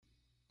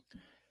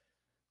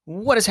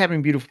What is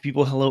happening, beautiful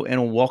people? Hello,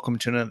 and welcome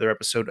to another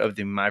episode of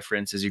the My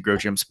Friends As You Grow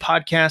Gyms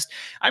podcast.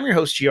 I'm your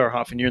host, GR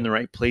Hoff, and you're in the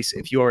right place.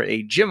 If you are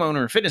a gym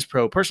owner, fitness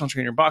pro, personal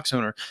trainer, box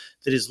owner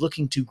that is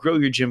looking to grow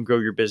your gym, grow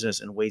your business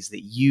in ways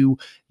that you,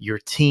 your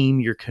team,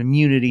 your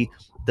community,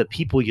 the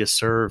people you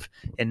serve,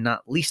 and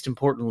not least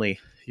importantly,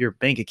 your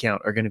bank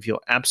account are going to feel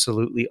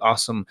absolutely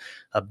awesome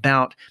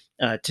about.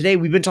 Today,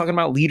 we've been talking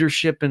about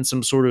leadership and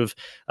some sort of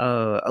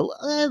a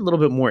little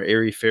bit more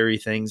airy-fairy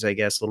things, I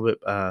guess, a little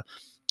bit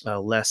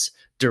less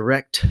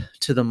direct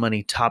to the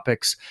money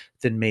topics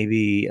than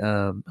maybe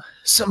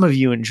some of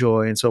you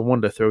enjoy. And so I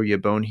wanted to throw you a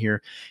bone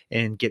here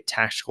and get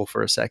tactical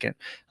for a second.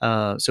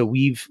 So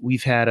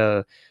we've had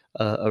a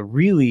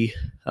really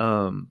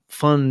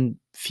fun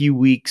few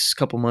weeks,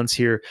 couple months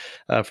here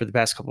for the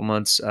past couple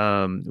months.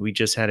 We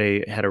just had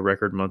a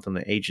record month on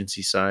the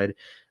agency side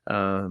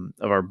of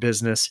our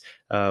business.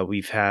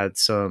 We've had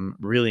some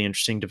really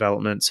interesting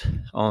developments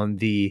on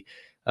the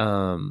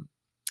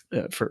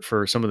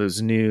for some of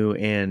those new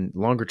and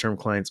longer term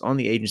clients on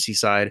the agency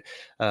side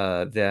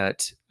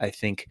that I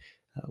think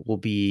will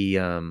be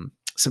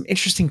some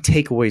interesting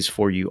takeaways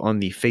for you on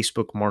the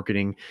Facebook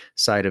marketing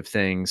side of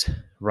things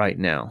right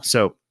now.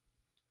 So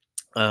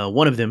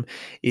one of them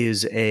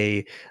is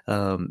a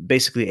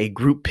basically a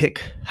group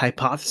pick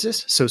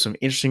hypothesis. So some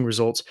interesting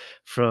results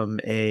from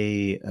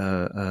a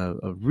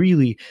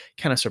really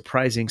kind of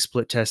surprising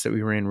split test that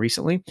we ran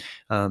recently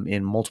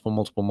in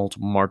multiple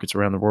markets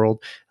around the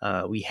world.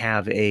 We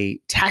have a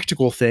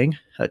tactical thing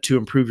to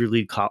improve your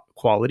lead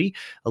quality,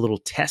 a little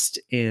test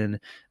in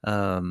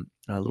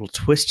a little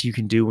twist you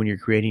can do when you're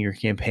creating your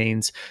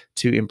campaigns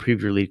to improve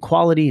your lead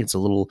quality. It's a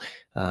little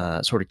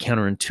sort of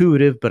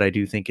counterintuitive, but I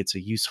do think it's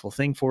a useful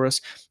thing for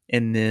us.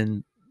 And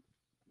then,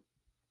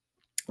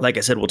 like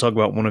I said, we'll talk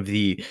about one of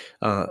the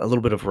a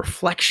little bit of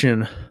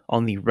reflection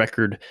on the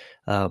record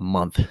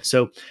month.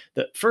 So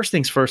the first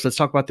things first, let's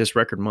talk about this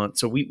record month.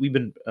 So we've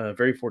been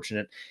very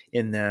fortunate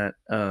in that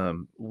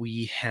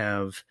we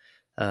have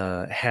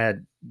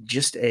had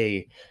just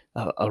a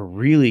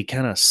really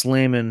kind of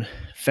slamming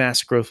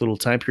fast growth little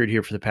time period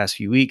here for the past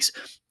few weeks.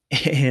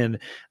 And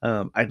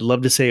I'd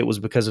love to say it was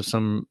because of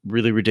some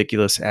really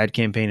ridiculous ad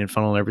campaign and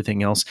funnel and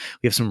everything else.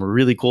 We have some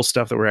really cool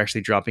stuff that we're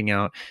actually dropping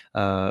out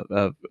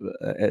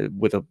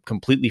with a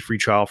completely free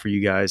trial for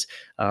you guys.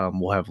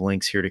 We'll have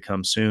links here to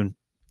come soon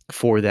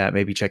for that.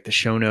 Maybe check the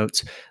show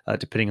notes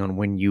depending on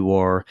when you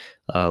are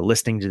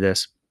listening to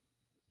this.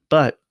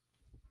 But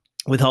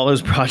with all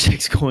those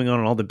projects going on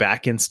and all the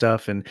back end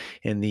stuff and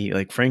the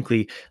like,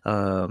 frankly,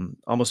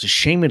 almost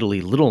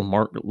ashamedly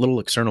little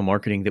external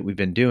marketing that we've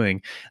been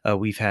doing,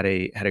 we've had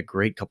a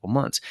great couple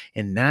months,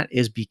 and that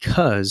is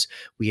because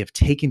we have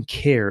taken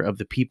care of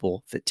the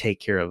people that take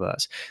care of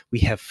us. We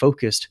have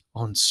focused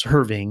on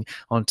serving,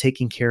 on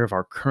taking care of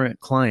our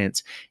current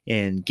clients,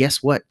 and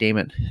guess what? Damn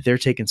it, they're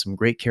taking some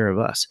great care of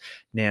us.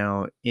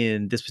 Now,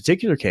 in this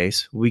particular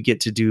case, we get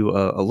to do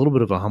a little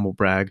bit of a humble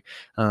brag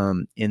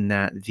in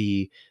that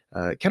the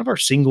kind of our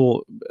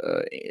single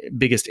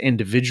biggest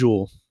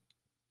individual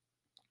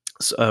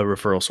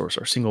referral source,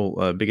 our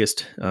single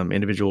biggest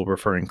individual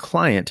referring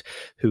client,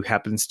 who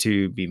happens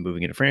to be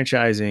moving into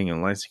franchising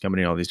and licensing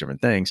company and all these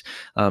different things.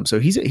 So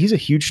he's a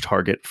huge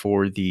target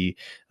for the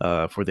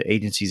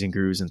agencies and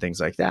gurus and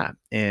things like that.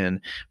 And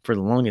for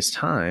the longest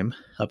time,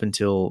 up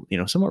until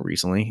somewhat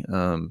recently,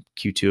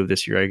 Q2 of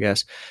this year, I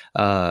guess,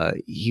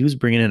 he was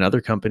bringing in other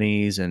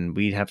companies, and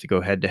we'd have to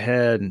go head to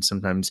head, and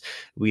sometimes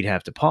we'd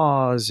have to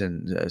pause.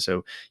 And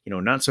so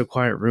Not So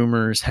Quiet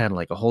Rumors had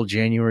like a whole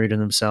January to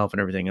themselves and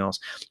everything else.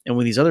 And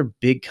when these other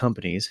big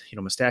companies,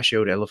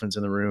 mustachioed elephants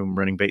in the room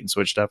running bait and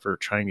switch stuff, or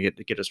trying to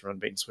get us to run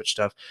bait and switch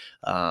stuff,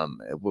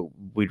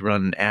 we'd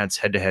run ads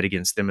head to head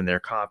against them and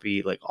their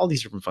copy, like all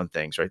these different fun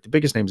things, right? The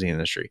biggest names in the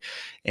industry.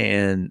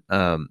 And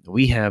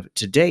we have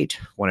to date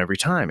won every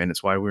time. And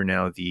it's why we're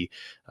now the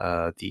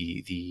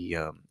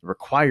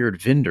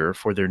required vendor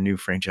for their new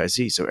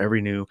franchisee. So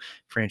every new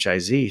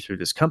franchisee through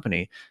this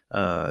company,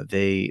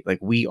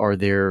 we are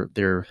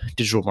their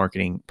digital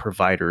marketing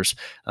providers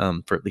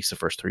for at least the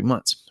first 3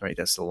 months, right?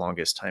 That's the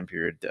longest time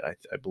period that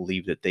I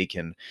believe that they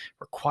can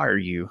require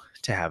you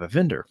to have a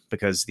vendor,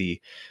 because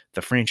the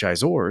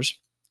franchisors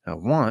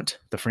want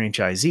the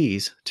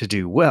franchisees to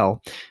do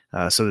well,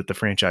 so that the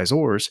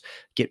franchisors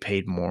get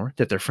paid more,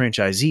 that their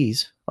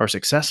franchisees are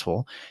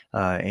successful,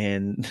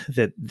 and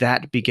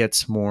that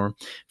begets more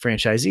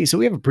franchisees. So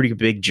we have a pretty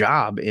big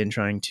job in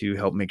trying to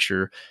help make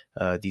sure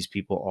these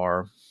people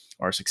are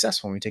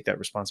successful, and we take that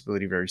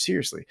responsibility very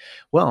seriously.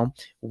 Well,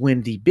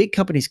 when the big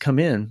companies come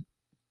in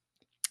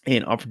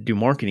and offer to do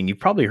marketing, you've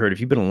probably heard, if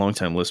you've been a long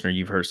time listener,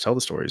 you've heard us tell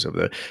the stories of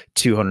the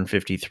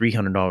 $250,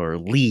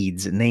 $300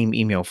 leads, name,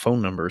 email,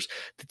 phone numbers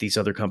that these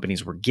other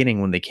companies were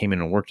getting when they came in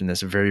and worked in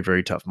this very,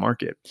 very tough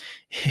market.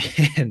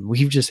 And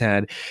we've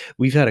had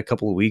a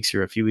couple of weeks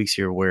here, a few weeks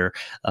here where,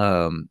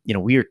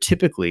 we are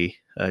typically,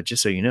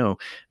 just so you know,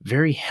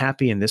 very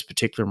happy in this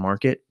particular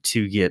market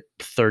to get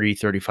 $30,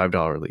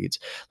 $35 leads.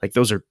 Like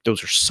those are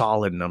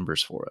solid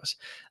numbers for us.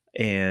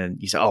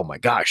 And you say, oh my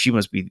gosh, you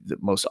must be the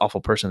most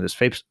awful person in this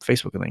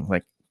Facebook thing.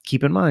 Like,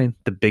 keep in mind,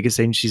 the biggest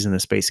agencies in the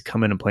space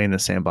come in and play in the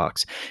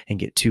sandbox and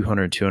get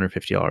 $200,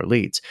 $250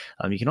 leads.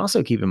 You can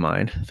also keep in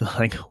mind that,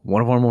 like,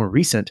 one of our more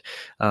recent,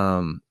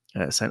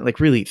 like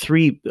really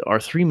our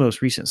three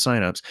most recent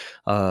signups.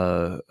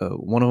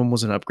 One of them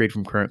was an upgrade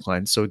from current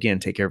clients. So again,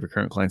 take care of your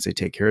current clients; they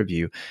take care of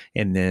you.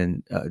 And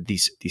then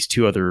these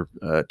two others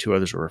are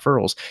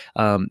referrals.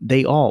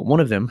 One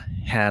of them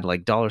had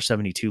like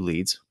 $1.72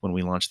 leads when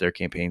we launched their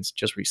campaigns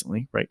just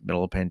recently, right?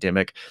 Middle of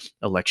pandemic,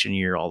 election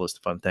year, all those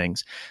fun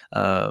things.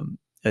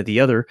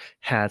 The other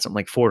had something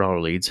like $4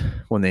 leads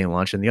when they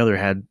launched, and the other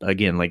had,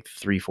 again, like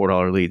 $3,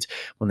 $4 leads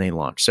when they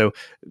launched. So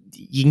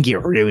you can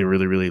get really,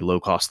 really, really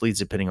low cost leads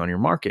depending on your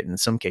market. And in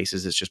some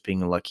cases, it's just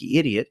being a lucky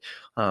idiot.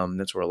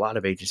 That's where a lot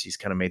of agencies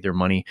kind of made their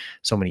money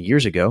so many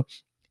years ago.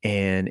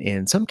 And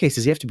in some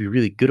cases, you have to be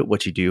really good at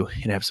what you do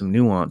and have some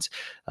nuance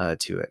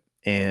to it.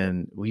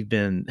 And we've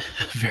been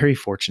very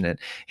fortunate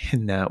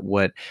in that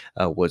what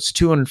was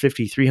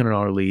 $250,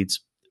 $300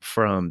 leads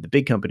from the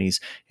big companies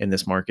in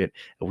this market,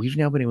 we've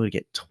now been able to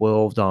get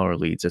 $12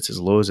 leads. That's as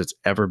low as it's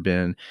ever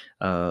been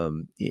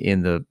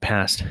in the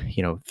past,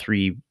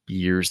 3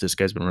 years. This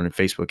guy's been running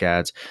Facebook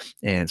ads,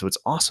 and so it's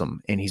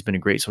awesome. And he's been a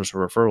great source of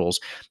referrals.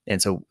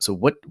 And so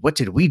what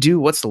did we do?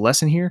 What's the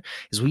lesson here?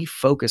 Is we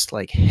focused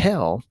like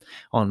hell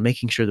on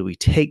making sure that we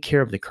take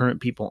care of the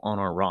current people on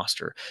our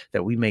roster,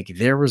 that we make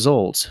their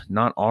results,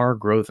 not our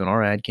growth and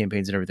our ad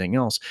campaigns and everything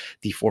else,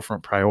 the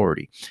forefront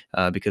priority.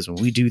 Because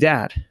when we do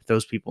that,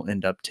 those people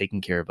end up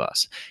taking care of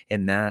us.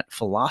 And that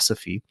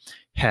philosophy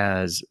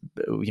has,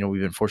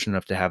 we've been fortunate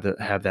enough to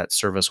have that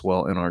serve us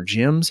well in our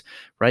gyms,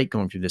 right?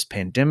 Going through this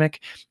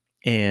pandemic.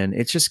 And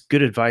it's just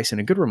good advice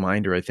and a good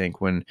reminder, I think,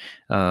 when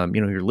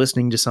you're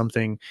listening to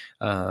something.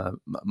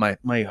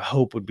 My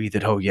hope would be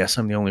that, oh yes,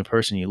 I'm the only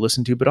person you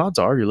listen to, but odds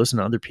are you're listening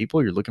to other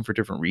people. You're looking for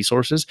different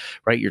resources,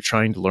 right? You're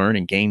trying to learn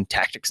and gain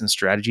tactics and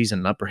strategies and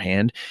an upper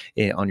hand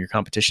on your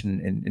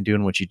competition and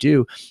doing what you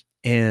do.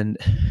 And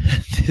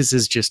this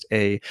is just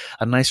a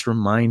nice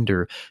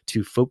reminder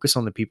to focus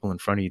on the people in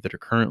front of you that are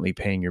currently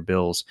paying your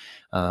bills,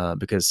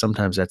 because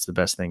sometimes that's the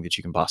best thing that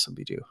you can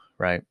possibly do,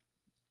 right?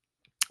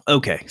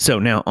 Okay, so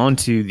now on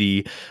to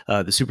the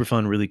super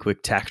fun, really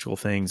quick tactical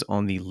things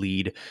on the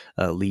lead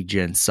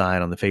gen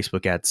side, on the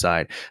Facebook ad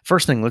side.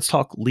 First thing, let's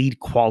talk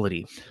lead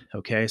quality.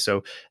 Okay,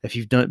 so if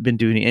you've been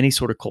doing any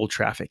sort of cold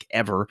traffic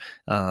ever,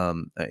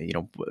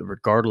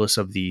 regardless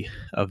of the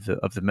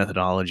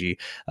methodology,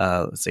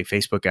 let's say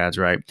Facebook ads,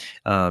 right?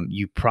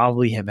 You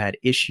probably have had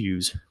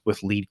issues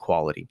with lead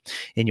quality,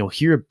 and you'll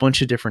hear a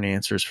bunch of different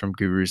answers from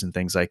gurus and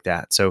things like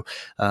that. So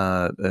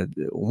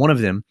one of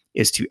them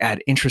is to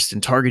add interest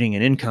in targeting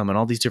and income and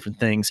all these different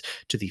things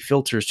to the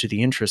filters, to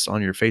the interests on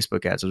your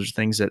Facebook ads. Those are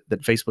things that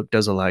Facebook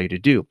does allow you to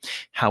do.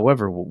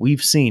 However, what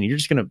we've seen, you're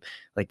just going to,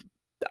 like,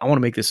 I want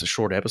to make this a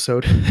short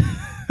episode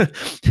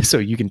so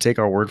you can take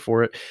our word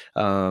for it,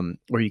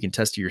 or you can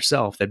test it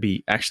yourself. That'd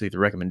be actually the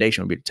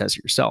recommendation would be to test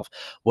it yourself.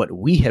 What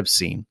we have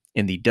seen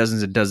in the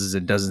dozens and dozens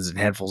and dozens and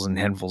handfuls and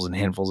handfuls and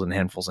handfuls and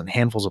handfuls and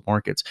handfuls of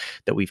markets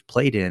that we've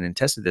played in and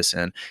tested this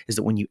in is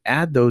that when you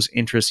add those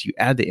interests, you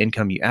add the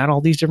income, you add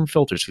all these different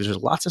filters, because there's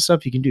lots of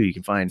stuff you can do. You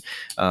can find,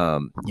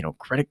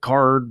 credit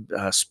card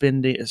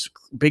spending,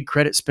 big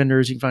credit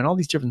spenders. You can find all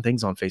these different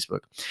things on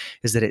Facebook.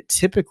 Is that it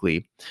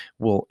typically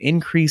will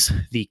increase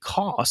the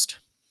cost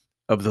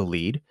of the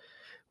lead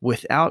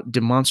without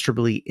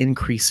demonstrably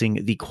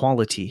increasing the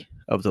quality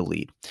of the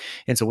lead.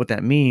 And so what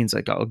that means,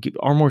 like, I'll give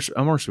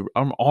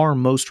our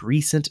most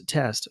recent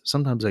test.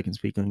 Sometimes I can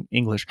speak in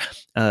English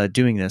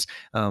doing this.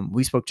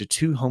 We spoke to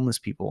 2 homeless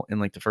people in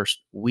like the first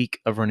week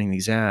of running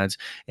these ads,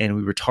 and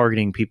we were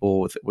targeting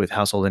people with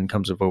household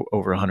incomes of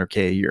over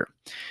 100K a year.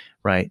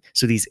 Right.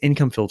 So these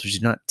income filters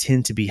do not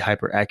tend to be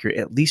hyper accurate,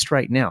 at least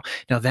right now.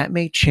 Now that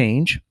may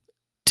change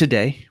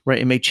today, right?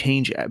 It may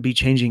be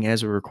changing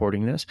as we're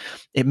recording this.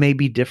 It may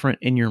be different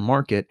in your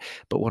market,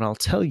 but what I'll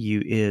tell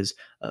you is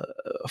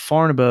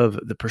far and above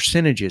the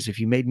percentages. If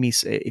you made me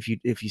say, if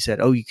you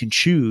said, oh, you can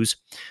choose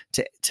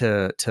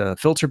to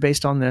filter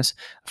based on this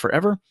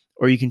forever,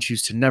 or you can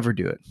choose to never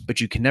do it,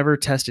 but you can never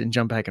test it and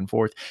jump back and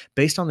forth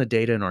based on the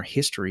data and our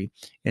history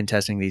in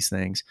testing these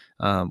things.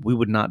 We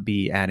would not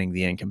be adding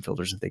the income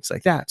filters and things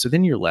like that. So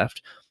then you're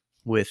left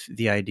with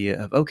the idea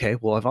of, okay,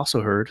 well, I've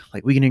also heard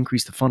like we can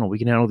increase the funnel. We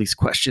can add all these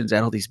questions,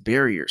 add all these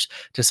barriers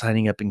to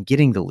signing up and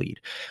getting the lead,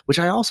 which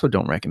I also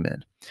don't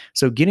recommend.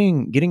 So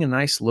getting a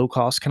nice low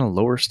cost, kind of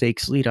lower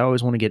stakes lead, I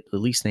always want to get at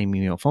least name,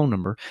 email, phone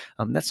number.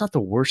 That's not the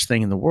worst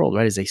thing in the world,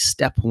 right? Is a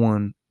step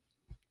one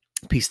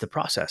piece of the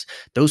process.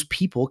 Those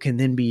people can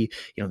then be,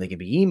 they can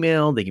be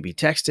emailed, they can be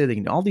texted, they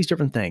can do all these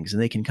different things, and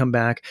they can come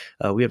back.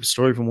 We have a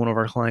story from one of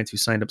our clients who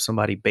signed up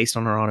somebody based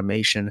on our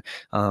automation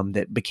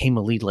that became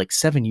a lead like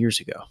 7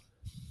 years ago.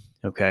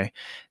 Okay.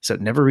 So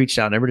never reached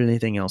out, never did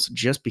anything else,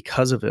 just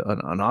because of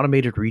an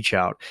automated reach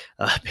out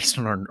based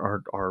on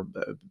our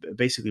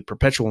basically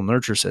perpetual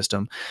nurture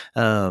system.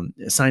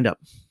 Signed up,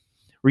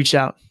 reached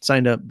out,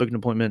 signed up, booked an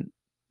appointment,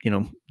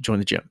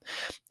 joined the gym.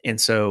 And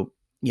so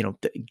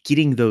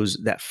getting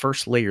that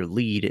first layer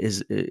lead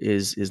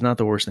is not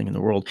the worst thing in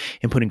the world,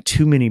 and putting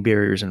too many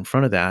barriers in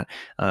front of that,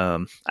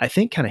 I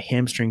think, kind of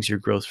hamstrings your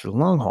growth for the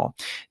long haul.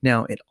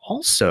 Now, it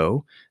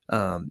also,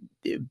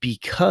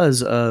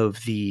 because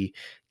of the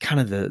kind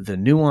of the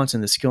nuance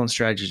and the skill and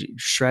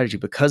strategy,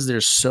 because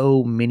there's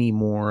so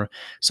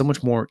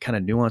much more kind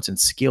of nuance and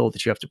skill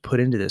that you have to put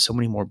into this, so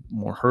many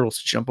more hurdles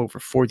to jump over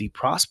for the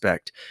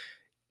prospect.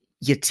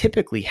 You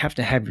typically have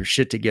to have your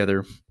shit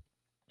together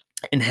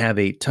and have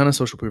a ton of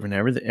social proof and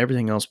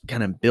everything else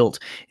kind of built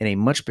in a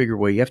much bigger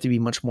way. You have to be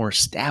much more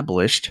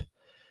established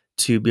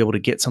to be able to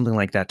get something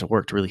like that to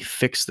work, to really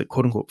fix the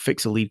quote unquote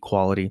fix the lead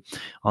quality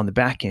on the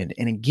back end.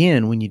 And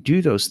again, when you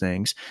do those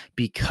things,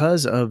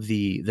 because of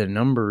the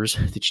numbers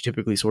that you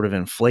typically sort of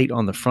inflate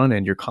on the front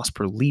end, your cost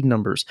per lead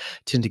numbers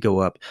tend to go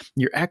up.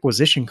 Your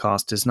acquisition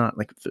cost is not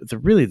like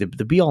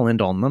the be all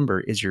end all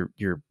number is your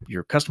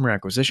customer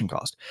acquisition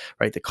cost,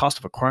 right? The cost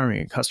of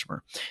acquiring a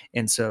customer.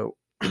 And so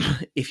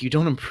if you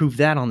don't improve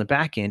that on the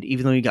back end,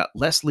 even though you got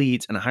less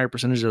leads and a higher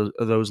percentage of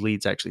those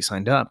leads actually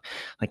signed up,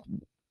 like,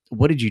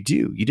 what did you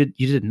do? You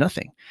did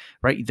nothing,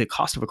 right? The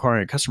cost of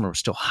acquiring a customer was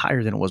still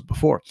higher than it was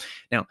before.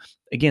 Now,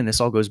 again, this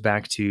all goes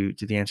back to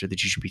the answer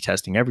that you should be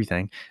testing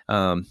everything.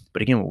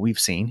 But again, what we've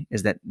seen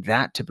is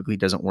that typically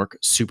doesn't work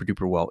super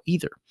duper well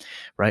either,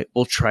 right?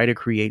 We'll try to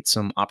create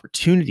some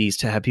opportunities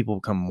to have people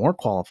become more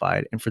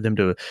qualified and for them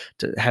to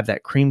have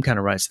that cream kind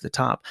of rise to the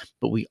top.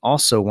 But we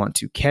also want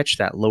to catch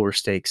that lower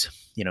stakes,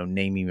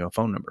 name, email,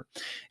 phone number.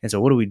 And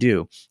so what do we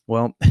do?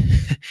 Well,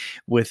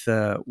 with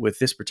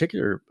this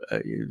particular,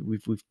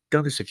 we've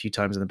done this a few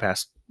times in the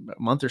past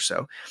month or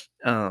so.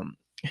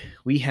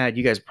 We had,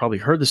 you guys probably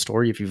heard the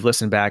story if you've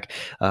listened back.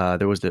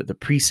 There was the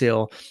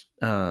pre-sale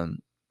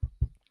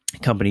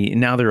company, and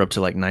now they're up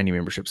to like 90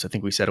 memberships. I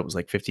think we said it was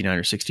like 59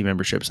 or 60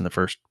 memberships in the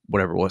first,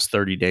 whatever it was,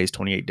 30 days,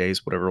 28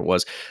 days, whatever it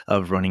was,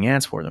 of running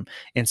ads for them.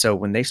 And so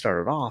when they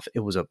started off, it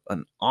was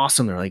an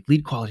awesome, they're like,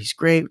 lead quality is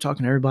great, we're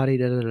talking to everybody,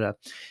 da, da, da, da.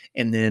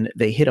 And then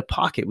they hit a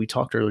pocket, we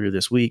talked earlier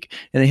this week,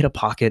 and they hit a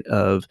pocket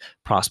of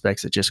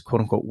prospects that just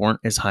quote unquote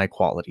weren't as high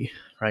quality,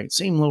 right?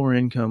 Same lower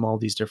income, all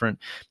these different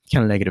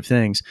kind of negative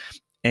things.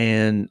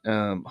 And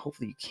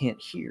hopefully you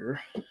can't hear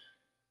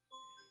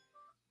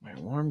my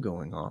alarm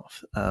going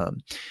off.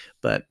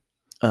 But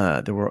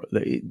there were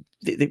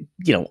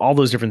all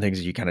those different things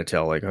that you kind of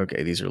tell, like,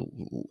 okay, these are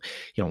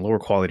lower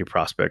quality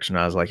prospects, and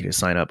I was likely to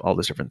sign up, all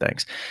those different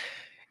things.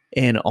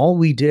 And all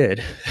we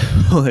did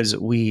was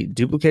we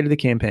duplicated the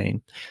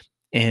campaign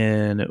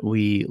and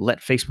we let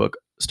Facebook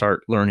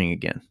start learning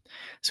again.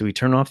 So we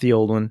turn off the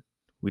old one,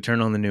 we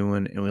turn on the new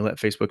one, and we let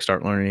Facebook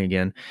start learning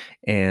again.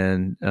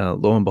 And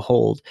lo and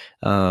behold,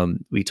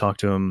 we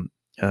talked to them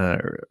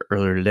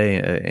earlier today,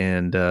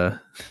 and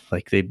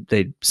like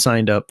they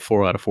signed up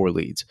 4 out of 4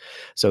 leads.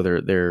 So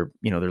their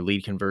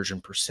lead conversion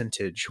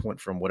percentage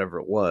went from whatever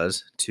it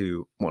was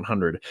to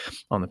 100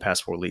 on the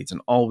past 4 leads.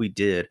 And all we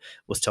did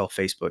was tell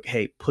Facebook,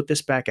 hey, put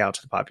this back out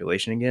to the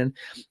population again,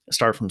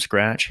 start from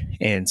scratch,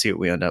 and see what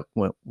we end up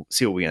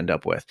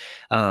with.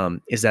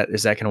 Is that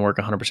going to work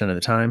 100% of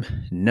the time?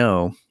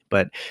 No,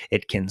 but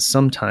it can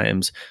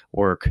sometimes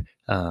work,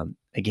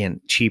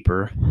 again,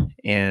 cheaper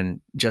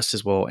and just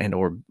as well and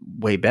or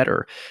way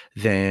better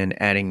than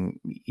adding,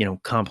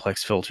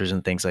 complex filters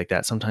and things like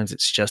that. Sometimes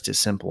it's just as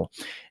simple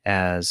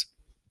as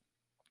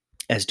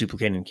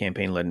duplicating a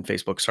campaign, letting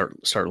Facebook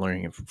start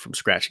learning it from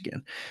scratch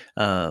again.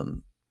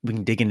 We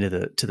can dig into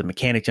the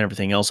mechanics and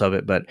everything else of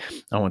it, but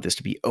I want this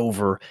to be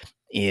over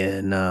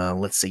in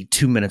let's say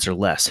 2 minutes or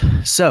less.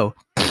 So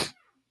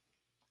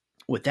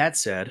with that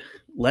said,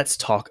 let's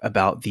talk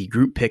about the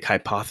group pick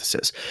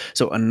hypothesis.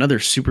 So another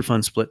super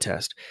fun split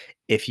test.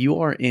 If you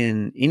are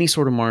in any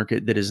sort of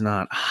market that is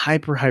not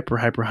hyper,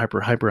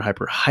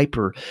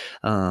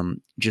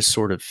 just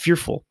sort of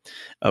fearful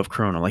of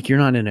Corona, like you're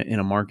not in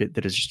a market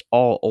that is just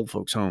all old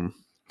folks home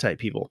type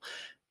people,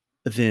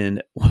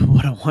 then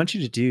what I want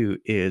you to do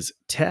is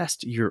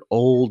test your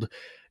old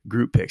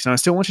group picks. Now, I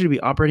still want you to be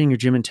operating your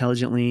gym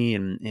intelligently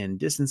and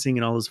distancing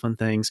and all those fun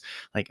things.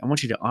 Like, I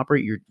want you to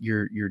operate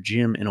your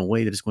gym in a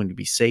way that is going to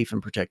be safe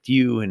and protect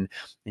you and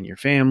your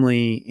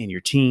family and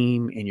your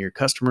team and your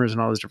customers and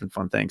all those different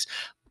fun things.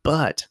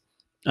 But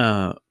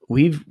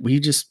we've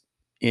just,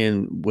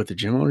 in with the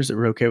gym owners that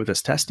were okay with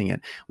us testing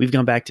it, we've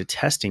gone back to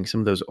testing some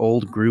of those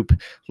old group,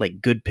 like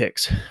good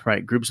picks,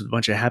 right? Groups with a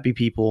bunch of happy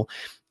people,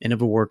 end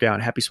of a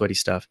workout, happy, sweaty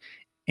stuff.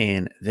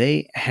 And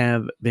they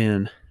have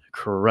been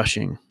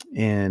crushing.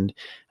 And,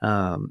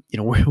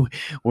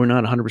 we're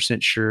not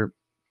 100% sure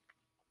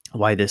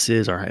why this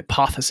is. Our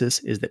hypothesis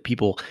is that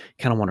people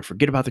kind of want to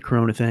forget about the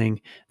Corona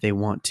thing. They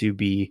want to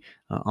be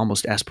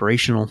almost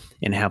aspirational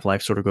and have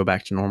life sort of go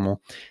back to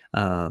normal.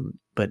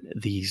 But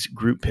these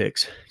group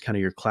pics, kind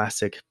of your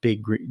classic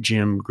big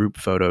gym group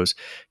photos,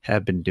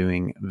 have been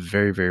doing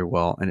very, very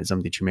well. And it's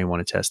something that you may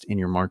want to test in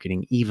your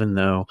marketing, even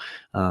though,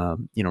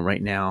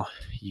 right now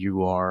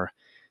you are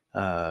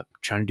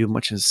trying to do a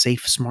bunch of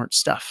safe, smart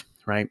stuff.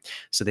 right?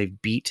 So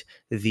they've beat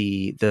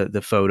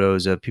the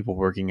photos of people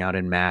working out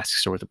in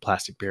masks or with the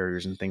plastic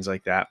barriers and things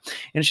like that.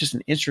 And it's just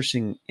an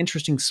interesting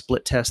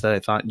split test that I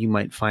thought you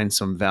might find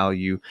some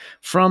value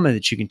from and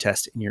that you can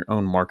test in your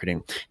own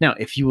marketing. Now,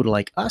 if you would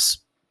like us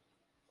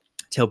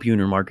to help you in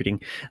your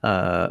marketing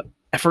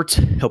efforts,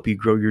 help you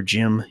grow your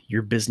gym,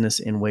 your business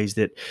in ways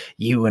that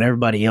you and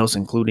everybody else,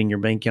 including your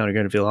bank account, are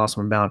going to feel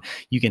awesome about,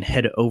 you can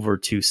head over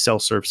to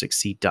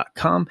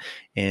sellservesucceed.com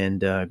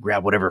and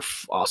grab whatever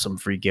awesome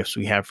free gifts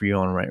we have for you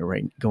on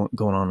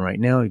going on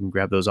right now. You can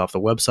grab those off the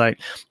website,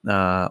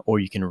 or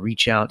you can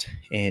reach out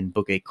and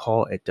book a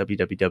call at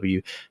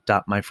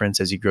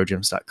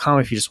www.myfriendsayshegrowgyms.com.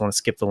 If you just want to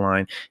skip the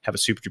line, have a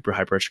super duper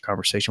high pressure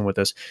conversation with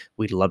us,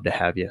 we'd love to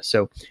have you.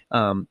 So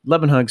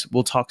love and hugs.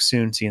 We'll talk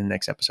soon. See you in the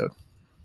next episode.